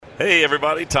Hey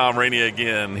everybody, Tom Rainey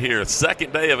again here.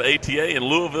 Second day of ATA in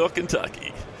Louisville,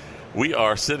 Kentucky. We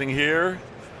are sitting here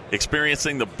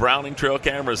experiencing the Browning Trail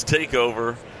Cameras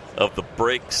takeover of the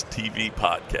Breaks TV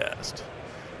podcast.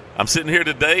 I'm sitting here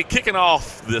today kicking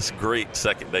off this great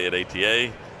second day at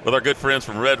ATA with our good friends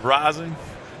from Red Rising.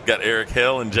 Got Eric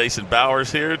Hale and Jason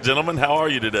Bowers here. Gentlemen, how are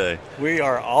you today? We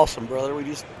are awesome, brother. We're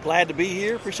just glad to be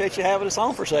here. Appreciate you having us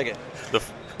on for a second.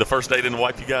 The first day didn't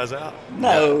wipe you guys out?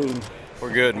 No.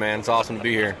 We're good, man. It's awesome to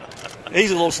be here. He's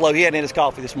a little slow. He hadn't had his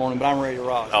coffee this morning, but I'm ready to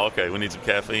rock. Oh, okay. We need some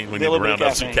caffeine. We need to round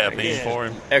up some caffeine for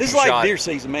him. This is like deer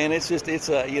season, man. It's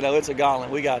a gauntlet.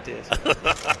 We got this.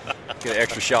 Get an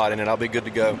extra shot in it. I'll be good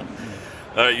to go.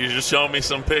 All right, you just showed me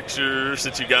some pictures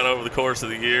that you got over the course of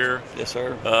the year. Yes,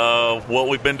 sir. What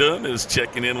we've been doing is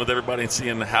checking in with everybody and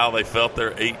seeing how they felt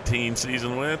their 18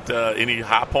 season went. Any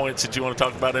high points that you want to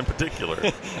talk about in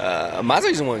particular? My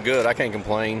season went good. I can't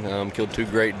complain. Killed 2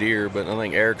 great deer, but I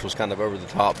think Eric's was kind of over the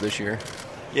top this year.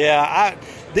 Yeah,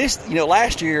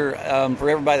 last year, for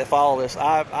everybody that followed us,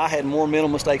 I had more mental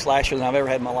mistakes last year than I've ever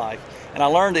had in my life. And I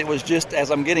learned it was just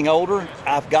as I'm getting older,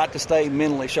 I've got to stay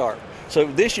mentally sharp. So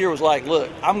this year was like, look,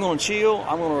 I'm going to chill,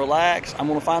 I'm going to relax, I'm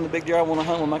going to find the big deer I want to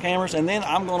hunt with my cameras, and then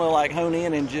I'm going to hone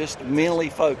in and just mentally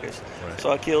focus. Right. So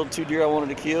I killed 2 deer I wanted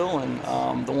to kill,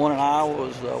 and the one in Iowa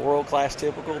was world-class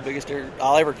typical, biggest deer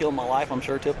I'll ever kill in my life, I'm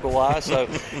sure, typical-wise. So,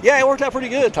 yeah, it worked out pretty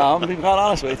good, Tom, to be quite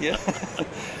honest with you.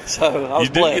 So I was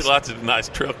blessed. You do get lots of nice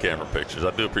trail camera pictures.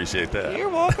 I do appreciate that. You're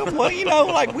welcome. Well,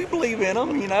 we believe in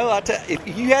them.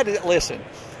 If you had to listen,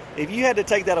 if you had to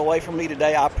take that away from me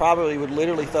today, I probably would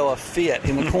literally throw a fit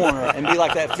in the corner and be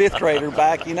like that 5th grader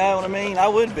back. You know what I mean? I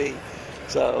would be.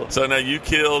 So now you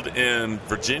killed in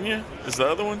Virginia? Is the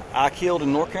other one? I killed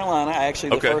in North Carolina.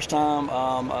 Actually, the first time,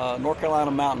 North Carolina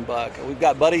mountain buck. We've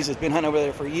got buddies that's been hunting over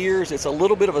there for years. It's a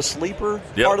little bit of a sleeper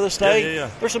part of the state. Yeah.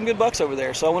 There's some good bucks over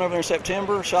there. So I went over there in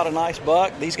September, shot a nice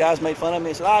buck. These guys made fun of me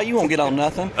and said, you won't get on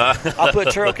nothing. I put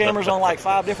trail cameras on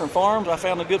 5 different farms. I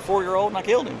found a good 4-year-old, and I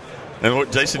killed him. And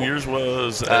what, Jason, yours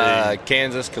was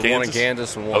Kansas, one in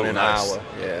Kansas and one in Iowa.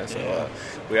 Yeah,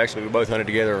 so we both hunted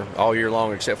together all year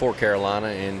long except for Carolina,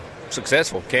 and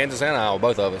successful. Kansas and Iowa,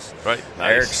 both of us. Right. Nice.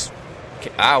 Eric's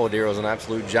Iowa deer was an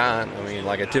absolute giant. I mean,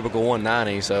 like a typical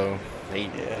 190. So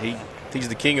he's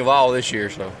the king of all this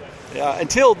year. So. Yeah,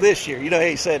 until this year.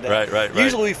 He said that. Right.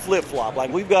 Usually we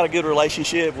flip-flop. We've got a good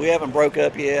relationship. We haven't broke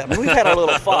up yet. We've had our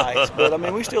little fights,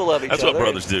 but, we still love each other. That's what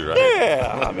brothers do, right?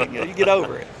 Yeah. You get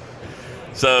over it.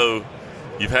 So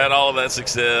you've had all of that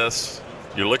success.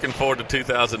 You're looking forward to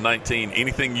 2019.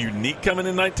 Anything unique coming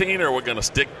in 19, or we're going to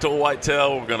stick to a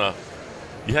whitetail?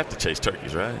 You have to chase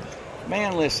turkeys, right?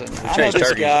 Man, listen, I know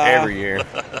this guy every year.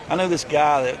 I know this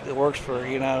guy that works for,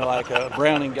 a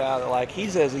Browning guy that he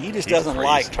says he just doesn't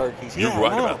like turkeys. You're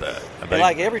right about that.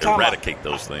 Every time eradicate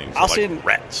those things. I'll send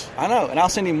rats. I know, and I'll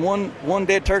send him one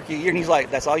dead turkey a year, and he's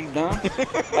like, "That's all you've done?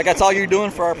 That's all you're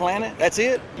doing for our planet? That's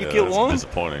it? You killed one?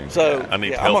 Disappointing. So I'm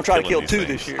gonna try to kill 2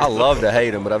 this year. I love to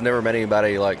hate him, but I've never met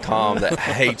anybody like Tom that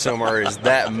hates him or is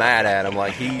that mad at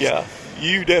him.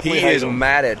 You definitely is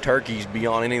mad at turkeys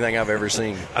beyond anything I've ever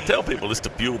seen. I tell people it's to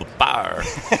fuel the fire.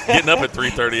 Getting up at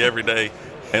 3:30 every day.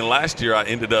 And last year I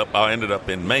ended up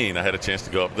in Maine. I had a chance to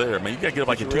go up there. Man, you got to get up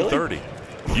at 2:30.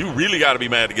 You really got to be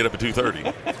mad to get up at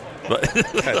 2:30.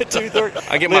 At 2:30.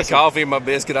 I get my coffee and my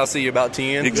biscuit. I'll see you about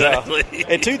 10. Exactly.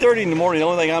 Yeah. At 2:30 in the morning, the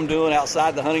only thing I'm doing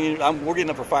outside the hunting, we're getting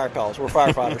up for fire calls. We're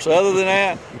firefighters. So other than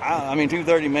that,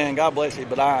 2:30, man, God bless you.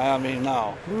 But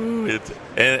no.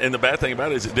 And the bad thing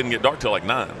about it is it didn't get dark till 9.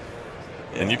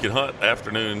 Yeah. And you can hunt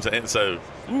afternoons. And so,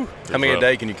 how many a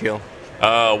day can you kill?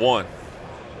 1. Now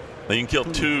you can kill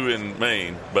 2 in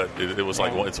Maine, but it was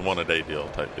it's a 1-a-day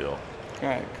type deal. All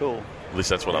right, cool. At least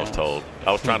that's what I was told.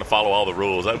 I was trying to follow all the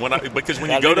rules. Because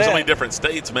when you go to so many different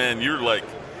states, man, you're like...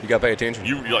 You got to pay attention.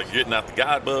 You're getting out the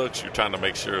guidebooks. You're trying to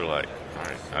make sure, all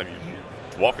right,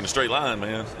 walking a straight line,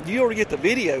 man. You already get the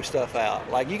video stuff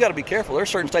out. You got to be careful. There's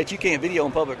certain states you can't video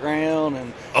on public ground.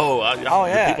 And people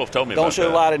have told me about that. Don't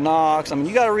show lighted knocks.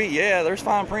 You got to read. Yeah, there's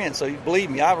fine print. So believe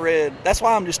me, I've read. That's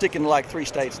why I'm just sticking to 3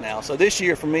 states now. So this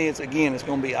year for me, it's going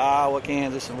to be Iowa,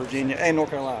 Kansas, and Virginia, and North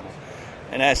Carolina.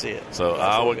 And that's it. So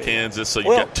Iowa, Kansas. So you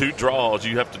got 2 draws.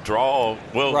 You have to draw.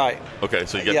 Well, right. Okay,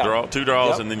 so you got 2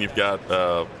 draws, and then you've got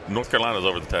North Carolina's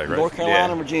over the tag, right? North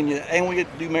Carolina, Virginia, and we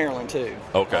get to do Maryland too.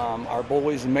 Okay. Our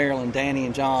boys in Maryland, Danny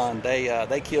and John,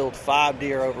 they killed 5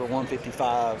 deer over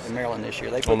 155 in Maryland this year.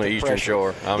 They put on the Eastern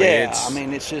Shore.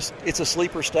 It's a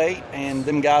sleeper state, and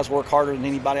them guys work harder than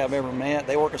anybody I've ever met.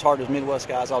 They work as hard as Midwest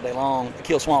guys all day long to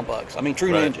kill swamp bucks.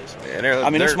 True ninjas. Yeah,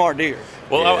 they're smart deer.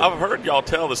 Well, I've heard y'all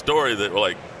tell the story that,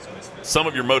 some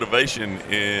of your motivation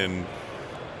in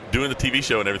doing the TV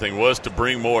show and everything was to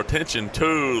bring more attention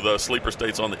to the sleeper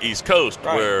states on the East Coast,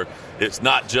 where it's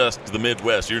not just the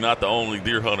Midwest. You're not the only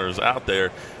deer hunters out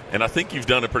there. And I think you've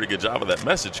done a pretty good job of that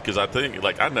message, because I think,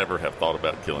 like, I never have thought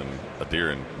about killing a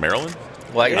deer in Maryland.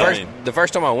 Like, the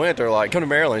first time I went, they're like, come to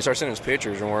Maryland. They start sending us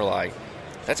pictures, and we're like,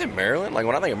 that's in Maryland? Like,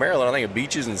 when I think of Maryland, I think of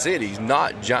beaches and cities,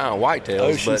 not giant whitetails.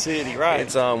 Ocean City, right.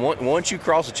 It's once you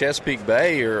cross the Chesapeake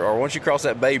Bay or once you cross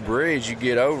that Bay Bridge, you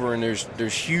get over, and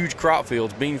there's huge crop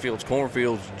fields, bean fields,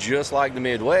 cornfields, just like the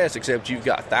Midwest, except you've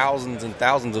got thousands and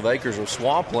thousands of acres of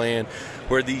swampland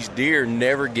where these deer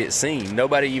never get seen.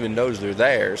 Nobody even knows they're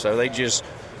there. So they just...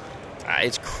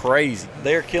 It's crazy.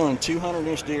 They're killing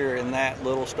 200-inch deer in that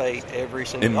little state every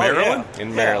single in Maryland.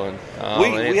 In Maryland,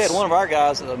 we had one of our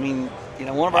guys. I mean,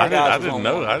 one of our guys. I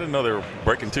didn't know they were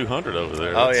breaking 200 over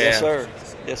there. Oh, yeah. Yes, sir.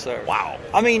 Yes, sir. Wow.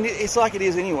 I mean, it's like it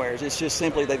is anywhere. It's just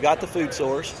simply they've got the food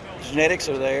source, genetics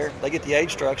are there. They get the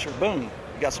age structure. Boom, you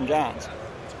got some giants.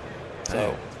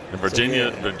 So. In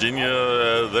Virginia,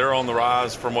 they're on the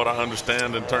rise from what I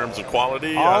understand in terms of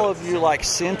quality. All of you, like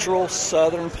central,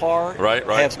 southern part,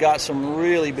 has got some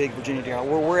really big Virginia deer.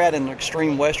 Where we're at in the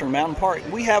extreme western mountain part,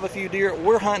 we have a few deer.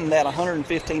 We're hunting that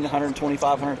 115 to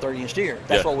 125, 130-inch deer.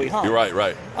 That's what we hunt. You're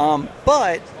right.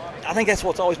 But I think that's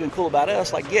what's always been cool about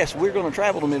us. Like, yes, we're going to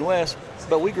travel to the Midwest,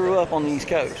 but we grew up on the East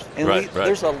Coast. And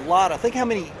there's a lot. I think how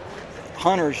many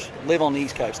hunters live on the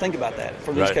East Coast. Think about that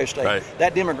from the East Coast state.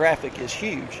 That demographic is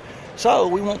huge. So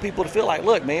we want people to feel like,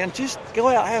 look, man, just go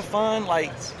out, have fun.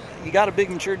 Like, you got a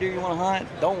big mature deer you want to hunt.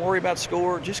 Don't worry about the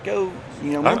score. Just go.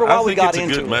 Remember why we got into it. I think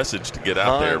it's a good message to get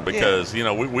out there, because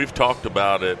we've talked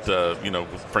about it.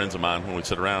 With friends of mine when we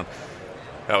sit around,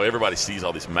 how everybody sees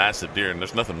all these massive deer, and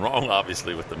there's nothing wrong,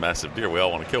 obviously, with the massive deer. We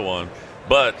all want to kill one,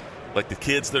 but like the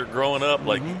kids that are growing up,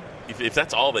 like. If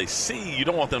that's all they see, you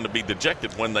don't want them to be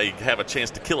dejected when they have a chance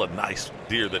to kill a nice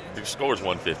deer that scores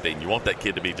 115. You want that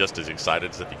kid to be just as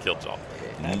excited as if he killed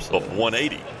something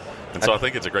 180. And so I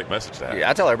think it's a great message to have. Yeah,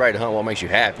 I tell everybody to hunt what makes you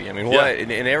happy. I mean,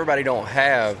 and everybody don't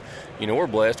have, we're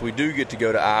blessed. We do get to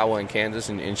go to Iowa and Kansas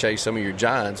and chase some of your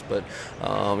giants, but,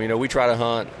 we try to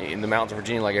hunt in the mountains of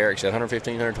Virginia, like Eric said,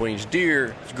 115, 120-inch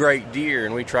deer. It's great deer,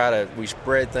 and we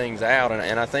spread things out.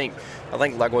 And I think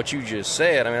like what you just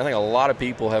said, I think a lot of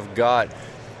people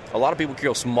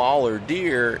kill smaller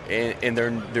deer, and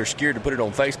they're scared to put it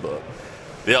on Facebook.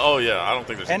 Yeah, I don't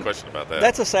think there's any question about that.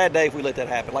 That's a sad day if we let that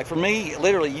happen. Like for me,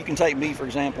 literally, you can take me, for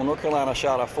example. In North Carolina, I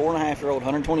shot a 4.5-year-old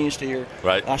 120-inch deer.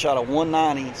 Right. And I shot a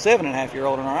 190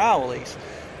 7.5-year-old in our Iowa lease.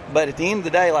 But at the end of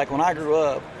the day, like when I grew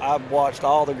up, I watched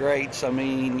all the greats. I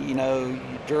mean,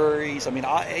 Drury's. I mean,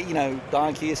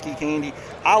 Don Kiske, Candy.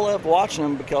 I loved watching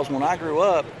them because when I grew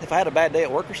up, if I had a bad day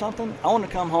at work or something, I wanted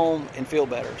to come home and feel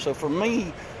better. So for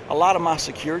me, a lot of my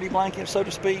security blanket, so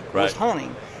to speak, was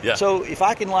hunting. Yeah. So if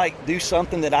I can do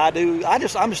something that I do, I'm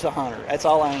just a hunter. That's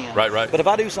all I am. Right. But if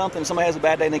I do something, somebody has a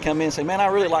bad day and they come in and say, man, I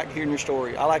really like hearing your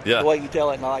story. I like the way you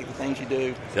tell it, and I like the things you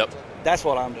do. Yep. That's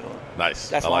what I'm doing. Nice.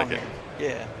 That's I what like I'm it.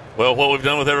 Doing. Yeah. Well, what we've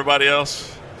done with everybody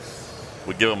else,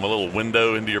 we give them a little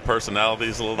window into your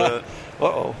personalities a little bit.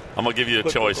 Uh-oh. I'm going to give you a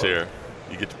choice here.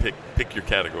 You get to pick your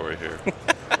category here.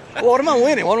 What am I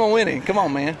winning? Come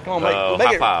on, man. Come on, make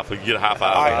high five. We can get a high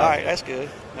five. All right. That's good.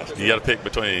 You got to pick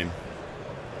between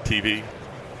TV,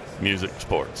 music,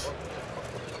 sports.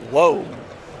 Whoa.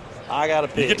 I got to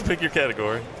pick. You get to pick your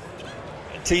category.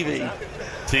 TV.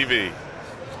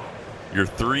 Your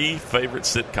 3 favorite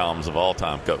sitcoms of all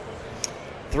time. Go.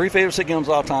 3 favorite sitcoms of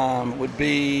all time would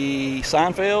be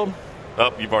Seinfeld.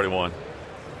 Oh, you've already won.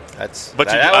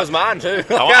 That was mine too.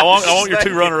 I want your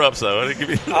 2 runner-ups though,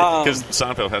 because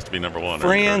Seinfeld has to be number 1.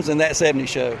 Friends and That 70s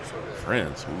Show.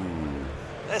 Friends.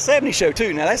 Ooh. That 70s Show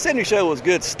too. Now that 70s Show was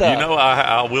good stuff.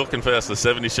 I will confess, the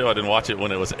 70s Show, I didn't watch it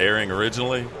when it was airing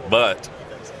originally, but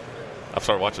I've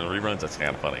started watching the reruns. That's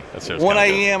kind of funny. That show's 1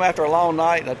 a.m. after a long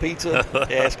night and a pizza.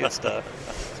 Yeah, it's good stuff.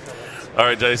 All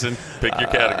right, Jason, pick your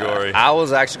category. I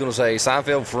was actually going to say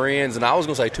Seinfeld, Friends, and I was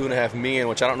going to say 2.5 Men,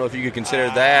 which I don't know if you could consider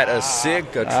that a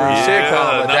true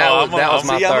sitcom, but that was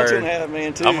my third. 2.5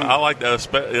 Men too. I like that,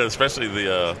 especially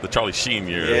the Charlie Sheen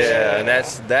years. Yeah, and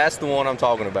that's the one I'm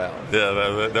talking about.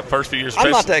 Yeah, the first few years.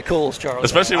 I'm not that cool as Charlie.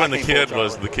 Especially when the kid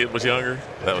was younger.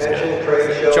 That was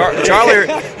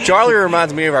good. Charlie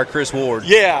reminds me of our Chris Ward.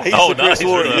 Yeah, he's the Chris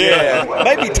Ward. Yeah,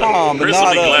 maybe Tom, but Chris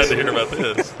not will be glad us. to hear about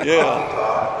this. Yeah.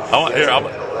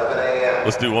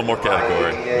 Let's do one more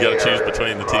category. You got to choose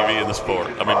between the TV and the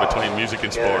sport. Between music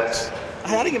and sports.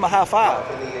 How do you get my high five?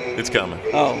 It's coming.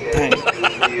 Oh, dang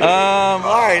it. All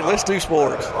right, let's do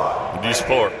sports. Do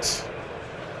sports.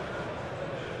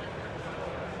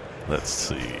 Let's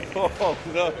see. Oh,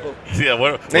 no.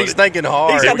 Yeah, He's thinking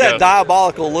hard. He's got that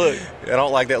diabolical look. I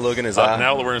don't like that look in his eye.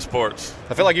 Now that we're in sports.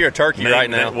 I feel like you're a turkey right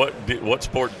now. What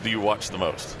sport do you watch the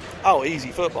most? Oh,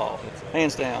 easy, football.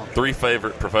 Hands down. 3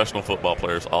 favorite professional football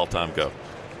players all time, go.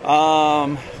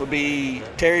 Would be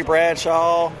Terry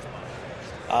Bradshaw,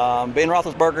 Ben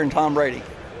Roethlisberger, and Tom Brady.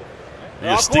 Are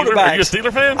you a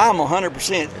Steeler fan? I'm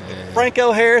 100%.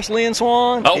 Franco Harris, Lynn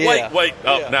Swan. Oh, yeah. wait.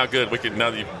 Oh, yeah. now good. Now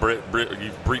that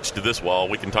you've breached to this wall,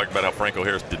 we can talk about how Franco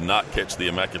Harris did not catch the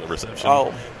immaculate reception.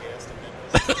 Oh.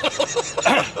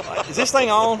 Is this thing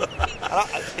on?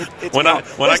 It's on.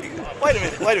 Wait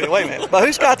a minute. But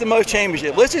who's got the most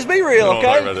championships? Let's just be real,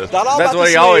 okay? That's what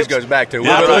he always goes back to.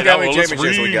 Look how many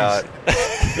championships we got.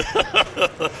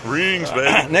 Rings,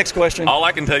 baby. Next question. All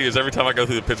I can tell you is every time I go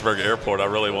through the Pittsburgh airport, I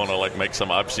really want to make some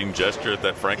obscene gesture at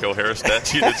that Franco Harris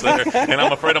statue that's there, and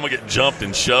I'm afraid I'm gonna get jumped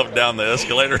and shoved down the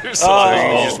escalator.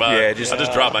 I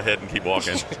just drop my head and keep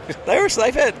walking.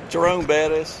 They've had Jerome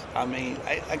Bettis. I mean,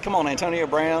 come on, Antonio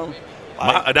Brown.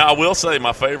 Now I will say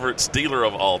my favorite Steeler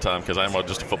of all time, because I'm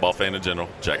just a football fan in general,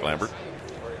 Jack Lambert.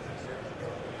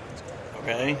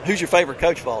 Okay. Who's your favorite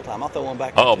coach of all time? I'll throw one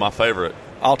back. Oh, my favorite.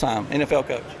 All-time NFL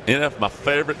coach. My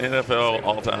favorite NFL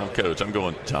all-time coach. I'm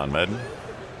going John Madden.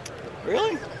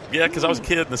 Really? Yeah, because I was a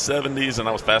kid in the 70s, and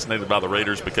I was fascinated by the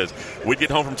Raiders because we'd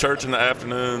get home from church in the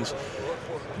afternoons.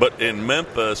 But in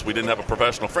Memphis, we didn't have a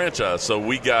professional franchise, so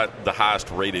we got the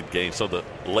highest-rated game. So the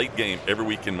late game every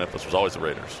week in Memphis was always the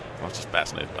Raiders. I was just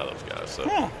fascinated by those guys. So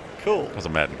yeah, cool. I was a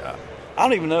Madden guy. I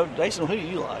don't even know, Jason, who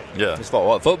you like. Yeah. As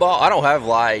far as football, I don't have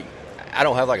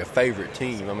a favorite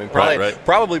team. I mean,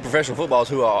 probably professional football is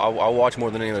who I watch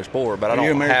more than any other sport, but I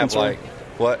don't have sir?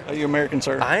 What? Are you American,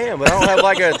 sir? I am, but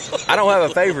I don't have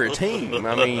a favorite team.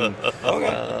 I mean,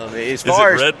 is it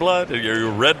red blood? Are you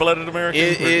a red-blooded American?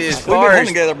 We've been hunting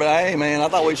together, but hey, man, I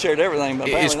thought we shared everything. But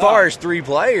as far as 3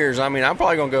 players, I mean, I'm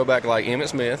probably going to go back to Emmitt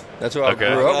Smith. That's who I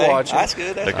grew up watching. That's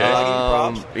good. That's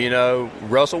good.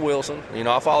 Russell Wilson.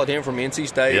 I followed him from NC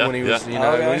State when he was,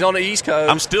 when he's on the East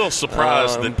Coast. I'm still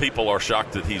surprised that people are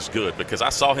shocked that he's good because I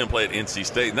saw him play at NC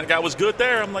State, and that guy was good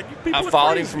there. I'm like, I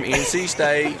followed him from NC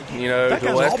State,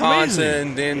 to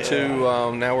Wisconsin, then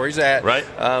to now where he's at. Right.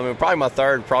 And probably my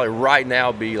third, right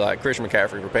now, be like Christian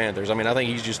McCaffrey for Panthers. I mean, I think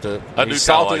he's just he's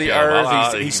salt of the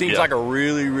earth. He seems like a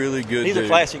really, really good dude. He's a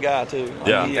classy guy, too.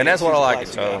 Yeah. And that's what I like.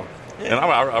 So. And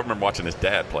I remember watching his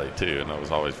dad play, too, and I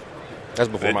was always – that's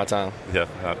before my time. Yeah,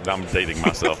 I'm dating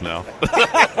myself now.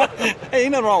 Hey,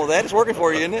 ain't nothing wrong with that. It's working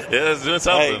for you, isn't it? Yeah, it's doing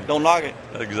something. Hey, don't knock it.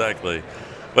 Exactly.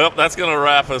 Well, that's going to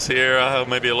wrap us here. I have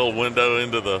maybe a little window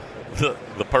into the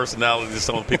personalities of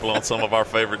some of the people on some of our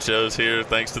favorite shows here.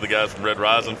 Thanks to the guys from Red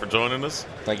Rising for joining us.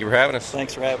 Thank you for having us.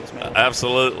 Thanks for having us, man.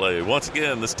 Absolutely. Once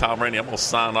again, this is Tom Rainey. I'm going to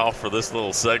sign off for this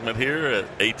little segment here at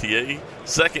ATA,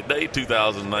 second day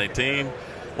 2019.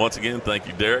 Once again, thank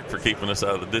you, Derek, for keeping us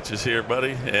out of the ditches here,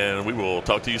 buddy, and we will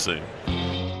talk to you soon.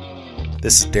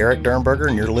 This is Derek Dernberger,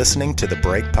 and you're listening to The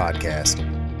Break Podcast.